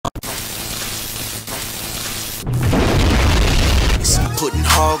Putting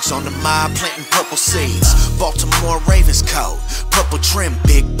hogs on the mob, planting purple seeds. Baltimore Ravens code, purple trim,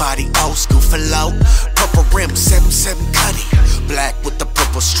 big body, old school for low. Purple rim, 7-7 cutty, black with the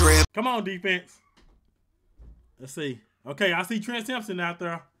purple strip. Come on, defense. Let's see. Okay, I see Trent Simpson out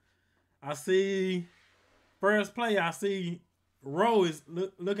there. I see first play. I see Rowe is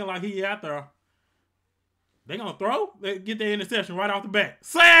looking like he out there. They gonna throw? They get their interception right off the bat.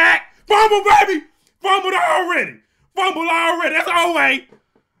 Sack! Fumble, baby! Fumbled already. Fumbled already. That's our way.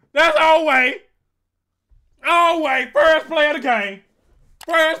 That's our way. Our way. First play of the game.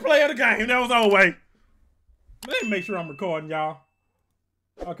 First play of the game. That was our way. Let me make sure I'm recording, y'all.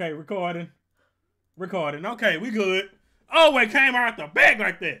 Okay, recording. Recording. Okay, we good. Our way came out the bag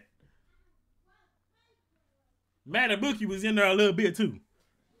like that. Matabuki was in there a little bit too.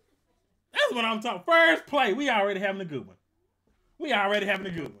 That's what I'm talking. First play, we already having a good one. We already having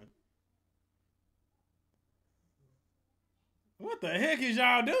a good one. What the heck is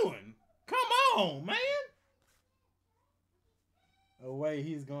y'all doing? Come on, man. Away,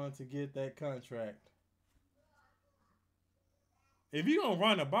 he's going to get that contract. If you're going to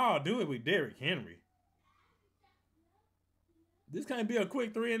run the ball, do it with Derrick Henry. This can't be a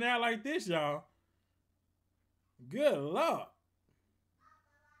quick 3 and out like this, y'all. Good Lord.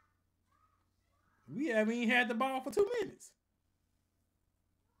 We haven't even had the ball for 2 minutes.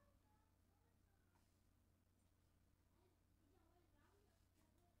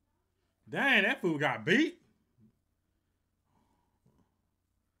 Dang, that fool got beat.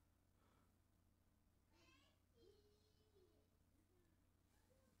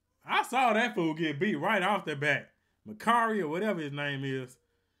 I saw that fool get beat right off the bat. Makari or whatever his name is.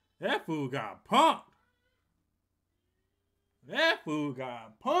 That fool got punked. That fool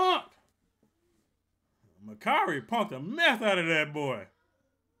got punked. Makari punked the mess out of that boy.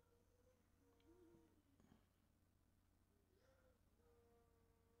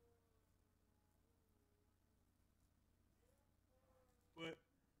 But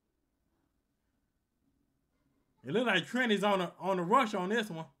it looks like Trent is on the rush on this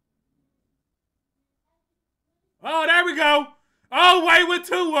one. Oh, there we go. All way with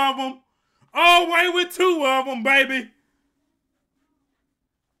 2 of them. All way with 2 of them, baby.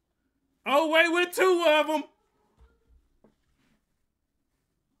 All way with 2 of them.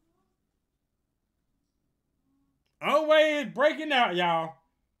 All way is breaking out, y'all.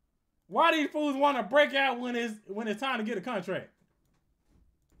 Why these fools want to break out when it's time to get a contract?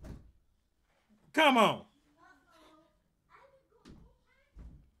 Come on.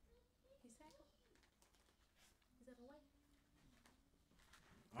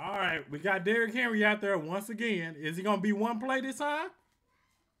 All right, we got Derrick Henry out there once again. Is he going to be one play this time?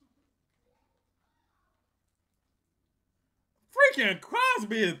 Freaking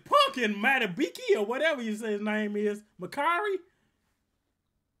Crosby is punking Matabiki or whatever you say his name is. Makari?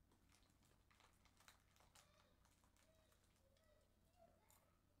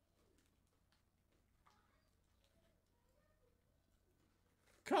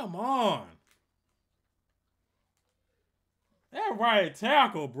 Come on. That right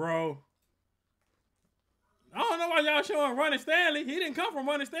tackle, bro. I don't know why y'all showing Ronnie Stanley. He didn't come from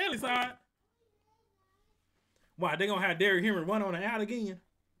Ronnie Stanley's side. Why, they going to have Derrick Henry run on the out again?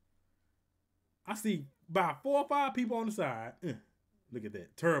 I see about 4 or 5 people on the side. Look at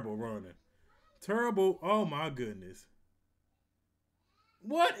that. Terrible running. Terrible. Oh, my goodness.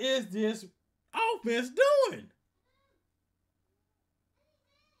 What is this offense doing?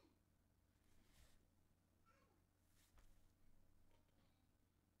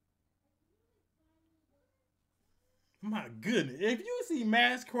 My goodness. If you see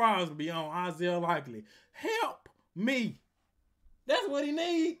Max Crosby on Isaiah Likely, help me. That's what he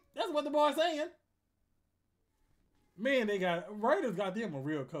needs. That's what the boy's saying. Man, Raiders got them a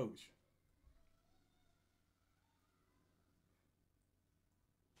real coach.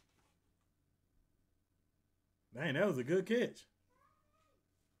 Dang, that was a good catch.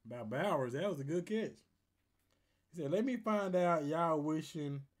 By Bowers, that was a good catch. He said, let me find out y'all wish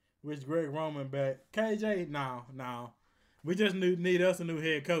Greg Roman back. KJ, no. We just need us a new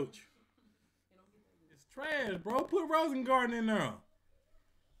head coach. It's trash, bro. Put Rosengarten in there.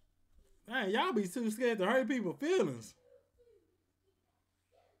 Man, y'all be too scared to hurt people's feelings.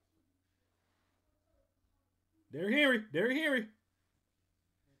 Derrick Henry.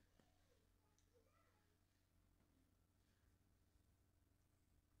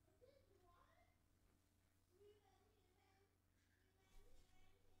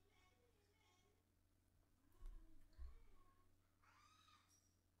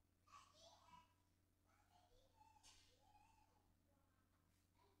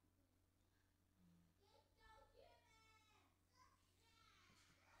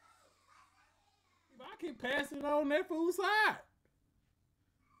 keep passing it on that fool's side.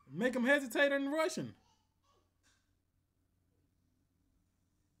 Make him hesitate in rushing.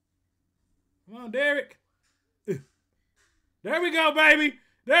 Come on, Derek. There we go, baby.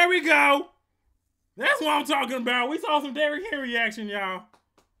 There we go. That's what I'm talking about. We saw some Derrick Henry action, y'all.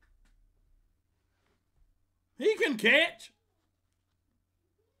 He can catch.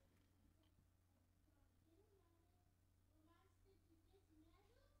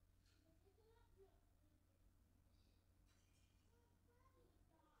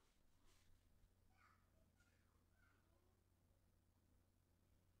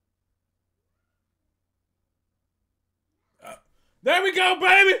 There we go,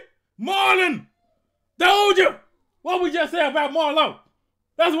 baby. Marlon. Told you. What we just said about Marlo.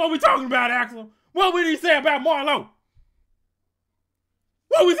 That's what we talking about, Axel. What we say about Marlo?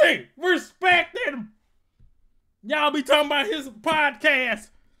 What we think? Respected him. Y'all be talking about his podcast.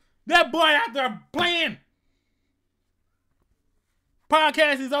 That boy out there playing.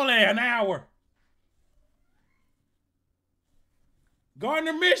 Podcast is only an hour.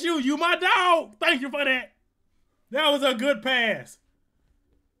 Gardner, miss you. You my dog. Thank you for that. That was a good pass.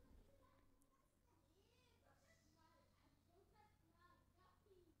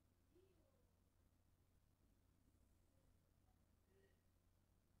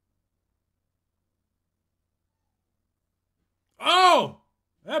 Oh,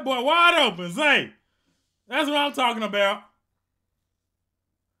 that boy wide open, Zay. That's what I'm talking about.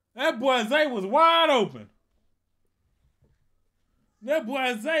 That boy Zay was wide open. That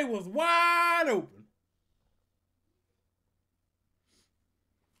boy Zay was wide open.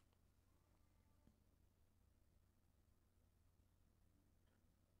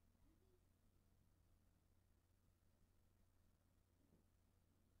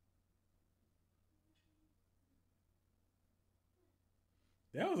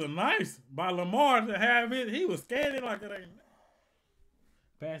 That was a nice by Lamar to have it. He was scanning like it ain't.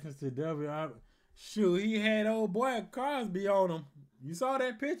 Passing to W. Shoot, he had old boy Crosby on him. You saw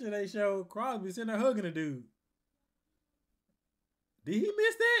that picture they showed Crosby sitting there hugging a dude. Did he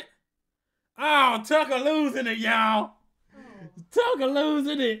miss that? Oh, Tucker losing it, y'all. Tucker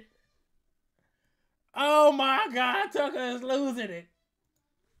losing it. Oh my God, Tucker is losing it.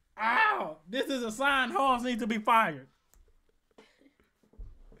 Ow, this is a sign Hawes needs to be fired.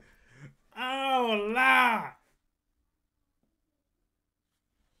 Oh, Lord.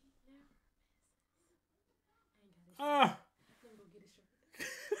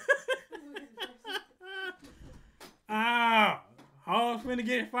 Hall's finna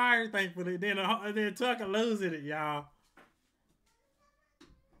get fired, thankfully. Then Tucker losing it, y'all.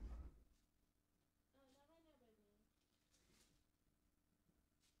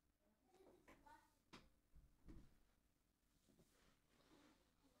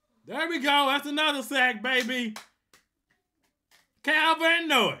 There we go. That's another sack, baby. Calvin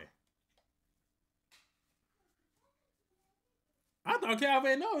Noy. I thought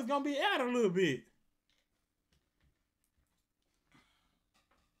Calvin Noy was going to be out a little bit.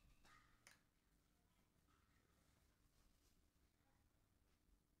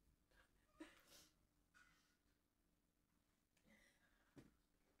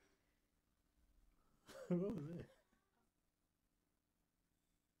 What was that?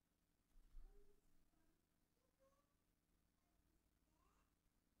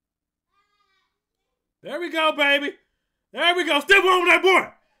 There we go, baby. There we go. Step on that boy.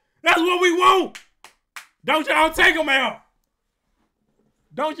 That's what we want. Don't y'all take him out.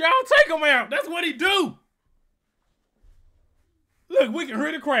 Don't y'all take him out. That's what he do. Look, we can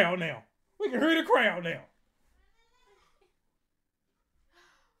hear the crowd now. We can hear the crowd now.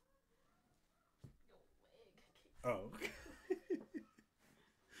 Oh.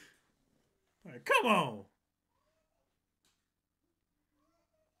 Right, come on.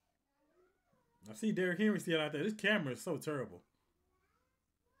 I see Derrick Henry still out there. This camera is so terrible.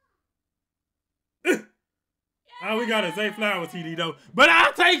 Oh, we got a Zay Flowers TD though. But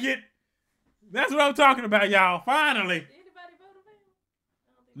I'll take it. That's what I'm talking about, y'all. Finally. Did anybody vote for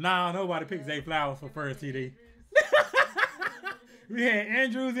him? Nah, nobody picked Zay Flowers for first TD. We had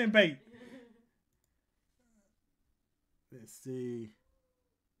Andrews and Bate. Let's see.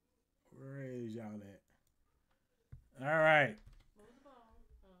 Where is y'all at? All right.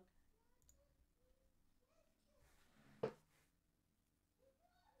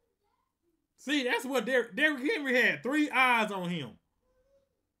 See, that's what Derrick Henry had. 3 eyes on him.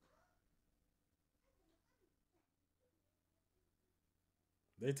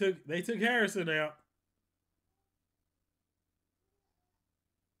 They took Harrison out.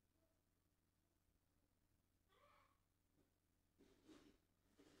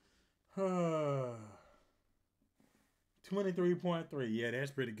 23.3. Yeah,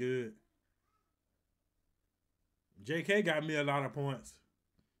 that's pretty good. JK got me a lot of points.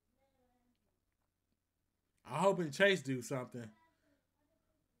 I'm hoping Chase do something.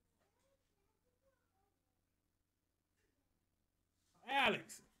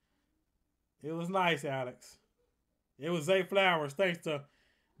 Alex. It was nice, Alex. It was Zay Flowers, thanks to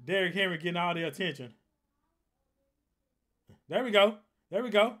Derrick Henry getting all the attention. There we go. There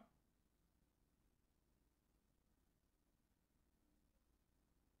we go.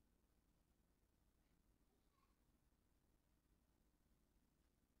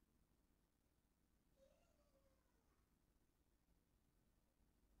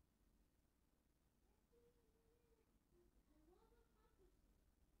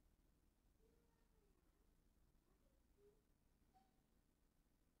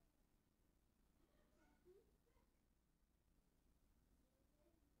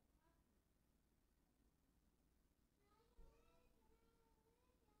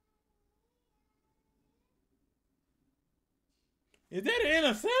 Is that an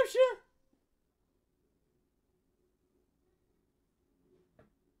interception?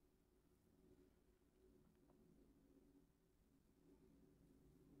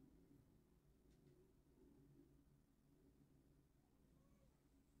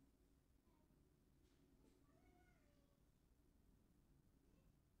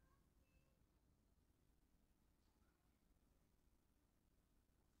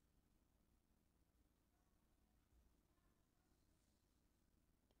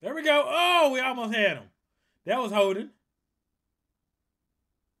 There we go. Oh, we almost had him. That was holding.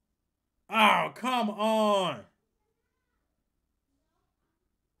 Oh, come on.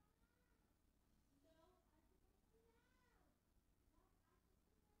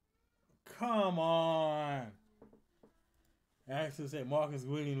 Come on. Axel said Marcus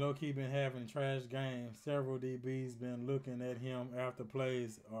Williams low-key been having trash games. Several DBs been looking at him after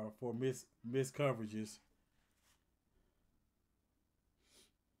plays or for missed coverages.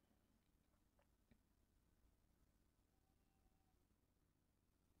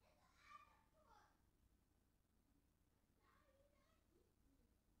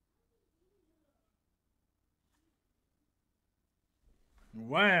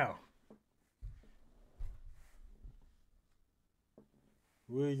 Wow.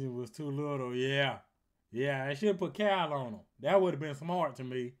 Williams was too little. Yeah. Yeah, I should have put Cal on him. That would have been smart to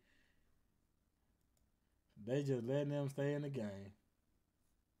me. They just letting them stay in the game.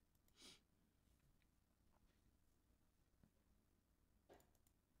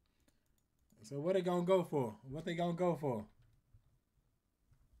 So what they gonna go for? What they gonna go for?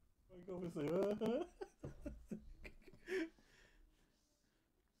 They gonna say,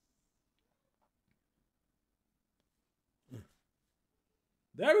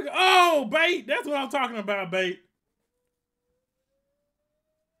 There we go. Oh, bait. That's what I'm talking about, bait.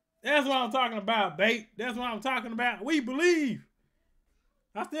 That's what I'm talking about, bait. That's what I'm talking about. We believe.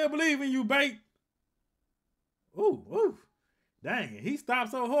 I still believe in you, bait. Ooh, ooh. Dang it. He stopped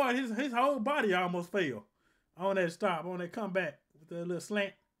so hard, his whole body almost fell on that stop, on that comeback with that little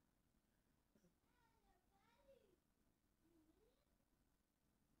slant.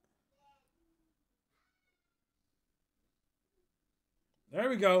 There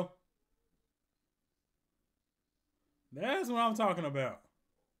we go. That's what I'm talking about.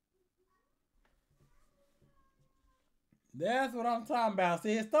 That's what I'm talking about.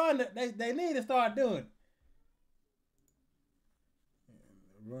 See, it's starting to, they need to start doing it.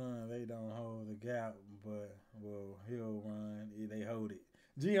 Run, they don't hold the gap, but well, he'll run. They hold it.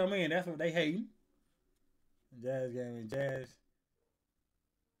 GMN, that's what they hating. Jazz game and Jazz.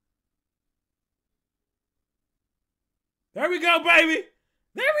 There we go, baby.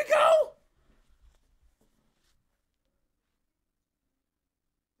 There we go.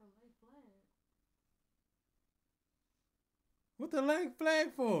 What the leg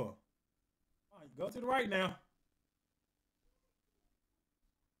flag for? All right, go to the right now.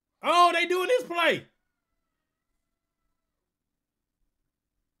 Oh, they doing this play.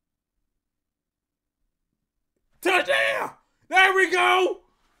 Touchdown! There we go.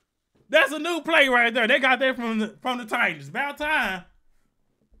 That's a new play right there. They got that from the Titans. About time.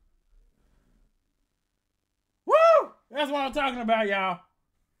 Woo! That's what I'm talking about, y'all.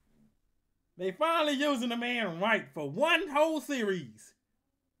 They finally using the man right for one whole series.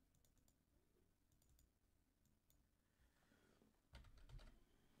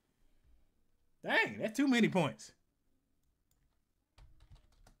 Dang, that's too many points.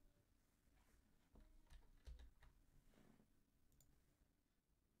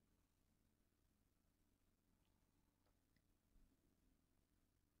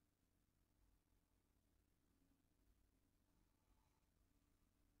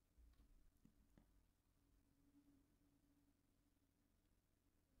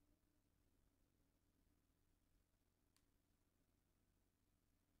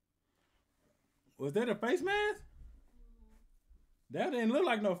 Was that a face mask? That didn't look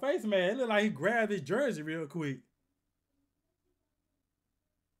like no face mask. It looked like he grabbed his jersey real quick.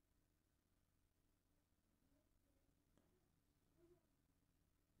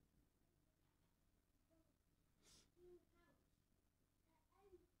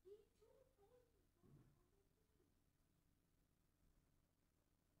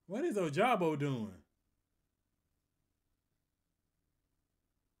 What is Ojabo doing?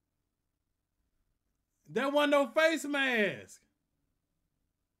 That wasn't no face mask.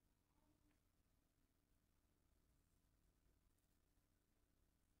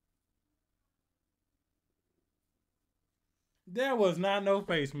 That was not no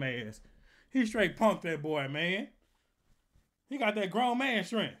face mask. He straight punked that boy, man. He got that grown man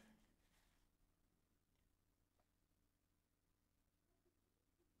strength.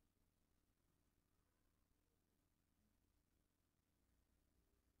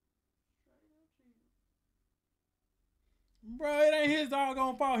 Bro, it ain't his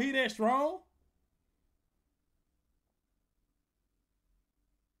doggone fault. He that strong.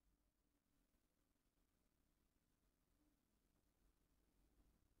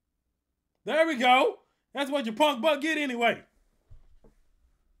 There we go. That's what your punk butt get anyway.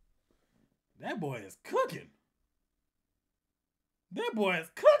 That boy is cooking. That boy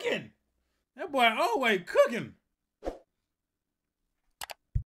is cooking. That boy always cooking.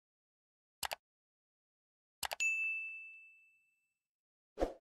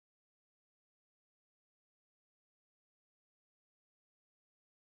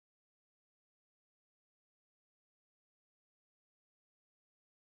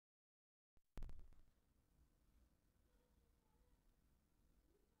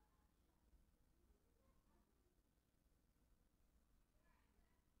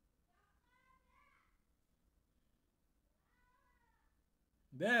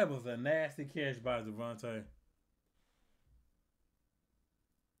 That was a nasty catch by Devontae.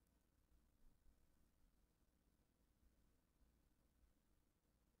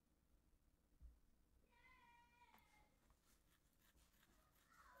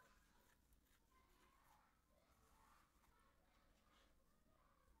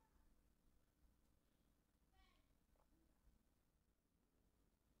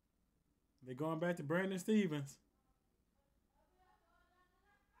 They're going back to Brandon Stevens.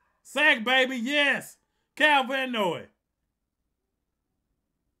 Sack, baby, yes. Calvin Noy.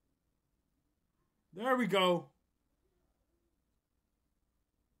 There we go.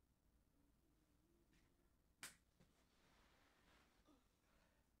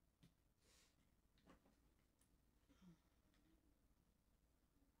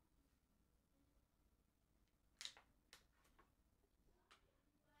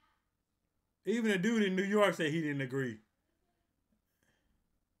 Even the dude in New York said he didn't agree.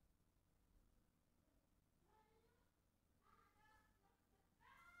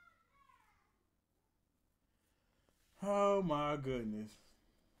 Oh my goodness.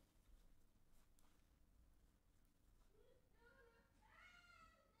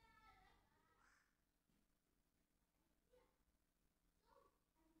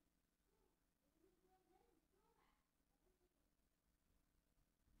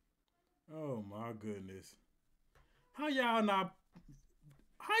 Oh my goodness. How y'all not?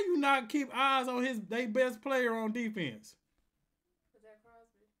 How you not keep eyes on they best player on defense? Was that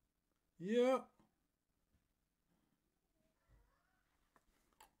Crosby? Yep.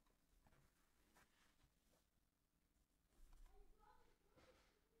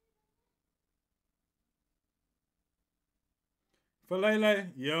 Falele,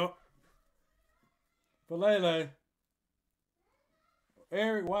 yep. Falele.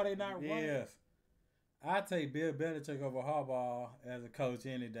 Eric, why they not running? Yes. I take Bill Belichick over Harbaugh as a coach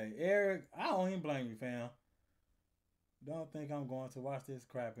any day. Eric, I don't even blame you, fam. Don't think I'm going to watch this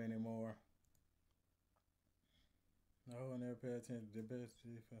crap anymore. No one never pay attention to the best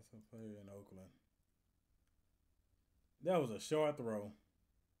defensive player in Oakland. That was a short throw.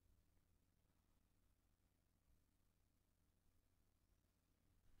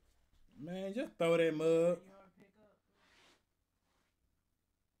 Man, just throw that mug.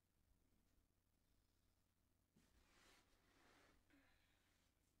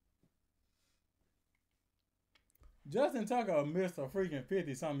 Justin Tucker missed a freaking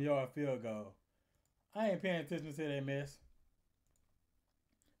 50-something yard field goal. I ain't paying attention to that mess.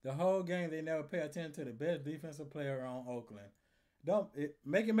 The whole game, they never pay attention to the best defensive player on Oakland.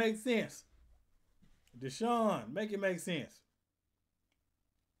 Make it make sense. Deshaun, make it make sense.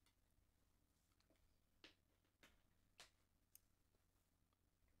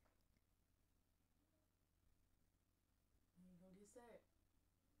 You gonna get sacked.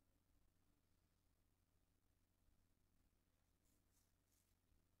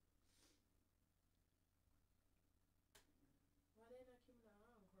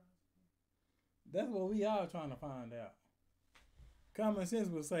 That's what we all trying to find out. Common sense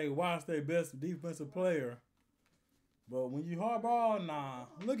would say watch their best defensive player, but when you hardball, nah.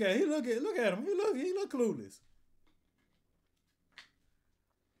 Look at him. He look clueless.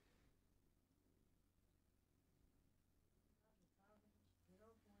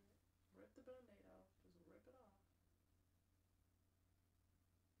 Rip the band-aid off. Just rip it off.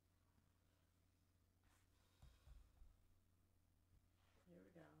 Here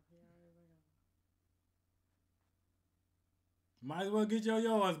we go. Here we go. Might as well get your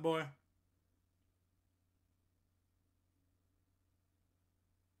yards, boy.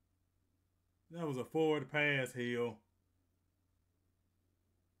 That was a forward pass, Hill.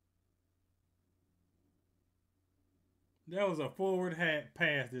 That was a forward hat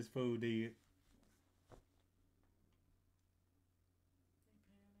pass this fool did.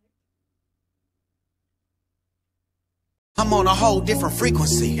 I'm on a whole different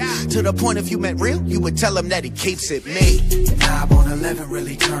frequency. To the point if you met real, you would tell him that he keeps it me. The knob on 11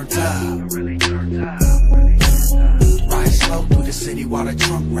 really turned up. Ride slow through the city while the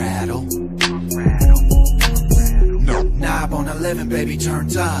trunk rattle. No knob on 11, baby,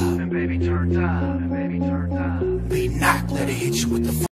 turned up. Be knocked, let it hit you with the